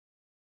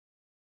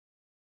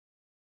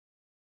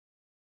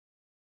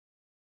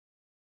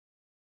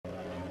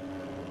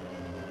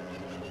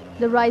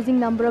The rising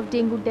number of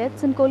dengue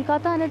deaths in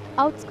Kolkata and its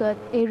outskirts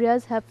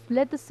areas have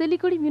led the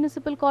Siliguri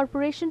Municipal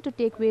Corporation to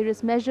take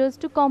various measures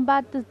to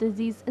combat this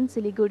disease in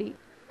Siliguri.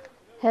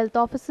 Health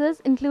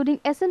officers, including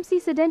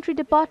SMC Sedentary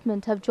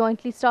Department, have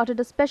jointly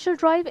started a special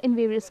drive in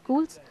various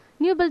schools,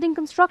 new building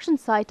construction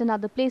sites and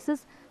other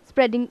places,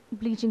 spreading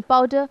bleaching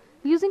powder,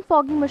 using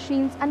fogging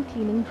machines and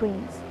cleaning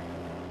drains.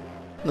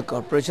 The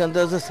corporation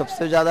does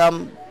सबसे ज़्यादा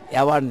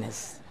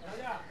awareness,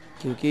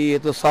 क्योंकि ये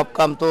तो सब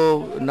काम तो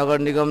नगर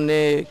निगम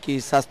ने कि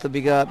स्वास्थ्य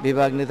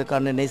विभाग ने तो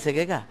करने नहीं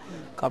सकेगा।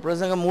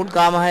 कॉर्पोरेशन का मूल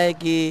काम है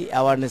कि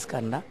अवेयरनेस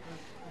करना।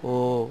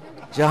 वो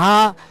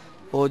जहाँ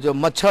वो जो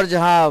मच्छर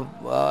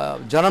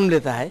जहाँ जन्म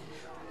लेता है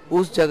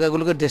उस जगह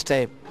को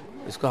डिस्ट्रॉय,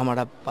 इसको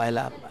हमारा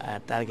पहला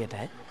टारगेट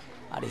है।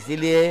 और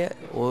इसीलिए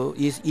वो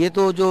ये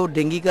तो जो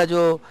डेंगू का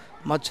जो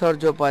मच्छर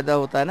जो पैदा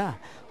होता है ना,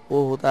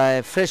 वो होता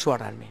है फ्रेश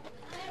वाटर में।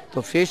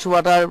 तो फ्रेश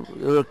वाटर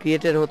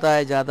क्रिएटेड होता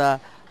है ज़्यादा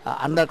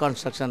अंडर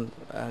कंस्ट्रक्शन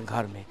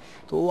घर में।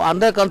 तो वो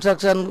अंडर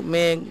कंस्ट्रक्शन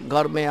में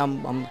घर में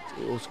हम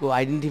उसको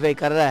आइडेंटिफाई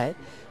कर रहा है,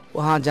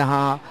 वहाँ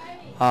जहाँ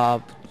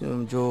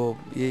जो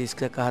ये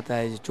इसका कहता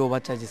है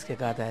चौबच्चा जिसके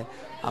कहता है,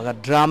 अगर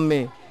ड्रम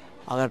में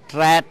अगर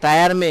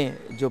टायर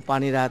में जो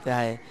पानी रहता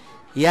है,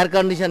 एयर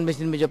कंडीशन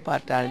मशीन में जो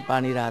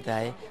पानी रहता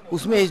है,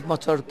 उसमें इस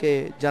मच्छर के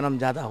जन्म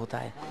ज़्यादा होता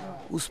है।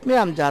 उसमें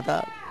हम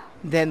ज़्यादा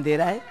ध्यान दे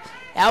रहा है।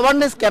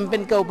 अवेयरनेस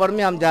कैंपेन के ऊपर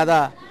में हम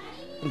ज़्यादा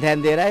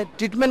ध्यान दे रहा है।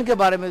 ट्रीटमेंट के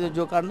बारे में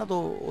जो करना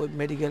तो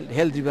मेडिकल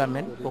हेल्थ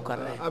डिपार्टमेंट वो कर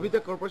रहा है। अभी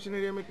तक कॉर्पोरेशन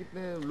एरिया में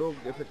कितने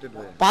लोग इफेक्टेड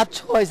हुए हैं?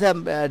 5-6 ऐसा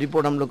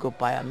रिपोर्ट हम लोग को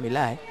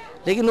मिला है,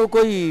 लेकिन वो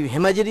कोई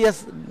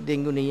हेमाजेरियस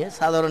डेंगू नहीं है,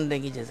 साधारण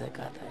डेंगू जैसा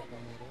कहता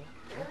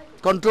है,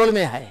 कंट्रोल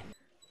में है।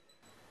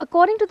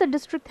 According to the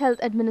District Health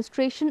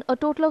Administration, a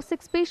total of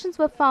 6 patients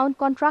were found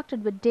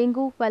contracted with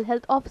dengue, while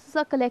health officers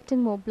are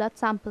collecting more blood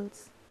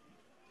samples.